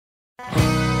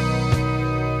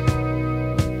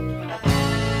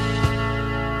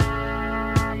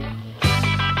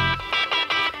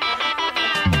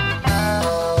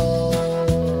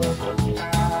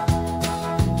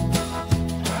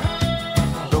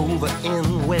over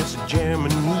in West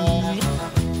Germany.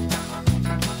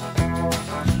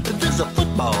 There's a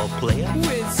football player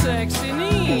with sexy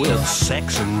knees. With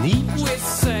sexy knees. With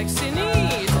sexy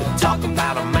knees. Talk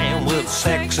about a man with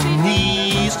sexy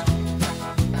knees.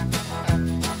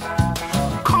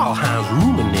 Karl-Heinz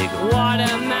Rummenigge. What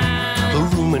a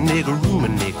man. Rummenigge,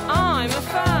 Rummenigge. I'm a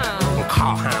fan.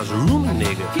 Karl-Heinz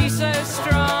Rummenigge. He's so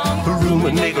strong.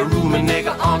 Rummenigge,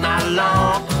 Rummenigge all night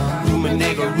long.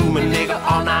 Rummenigge, Rummenigge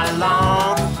all night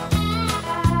long.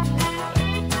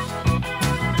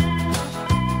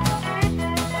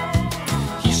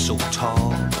 He's so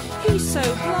tall. He's so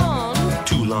blonde.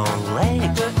 2 long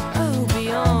legs. But oh,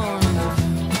 beyond.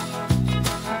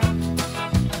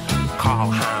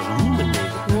 Karl-Heinz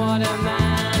Rummenigge. What a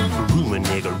man.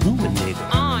 Rummenigge, Rummenigge.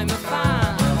 I'm a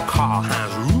fan.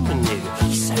 Karl-Heinz Rummenigge.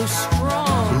 He's so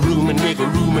strong. Rummenigge,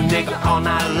 Rummenigge all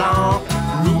night long.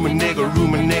 Rummenigge,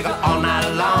 Rummenigge all night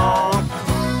long.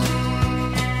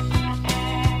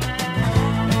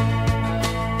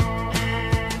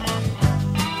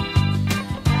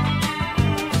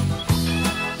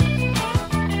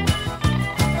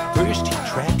 First he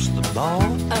traps the ball.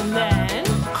 And then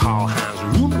Karl-Heinz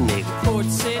Rummenigge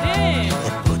puts it in.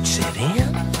 puts it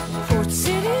in. Puts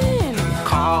it in.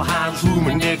 Karl-Heinz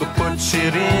Rummenigge puts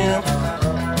it in.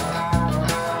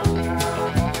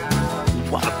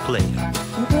 What a player.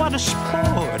 What a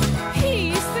sport.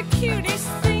 He's the cutest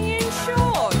thing in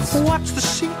shorts. What's the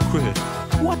secret?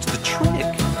 What's the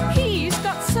trick?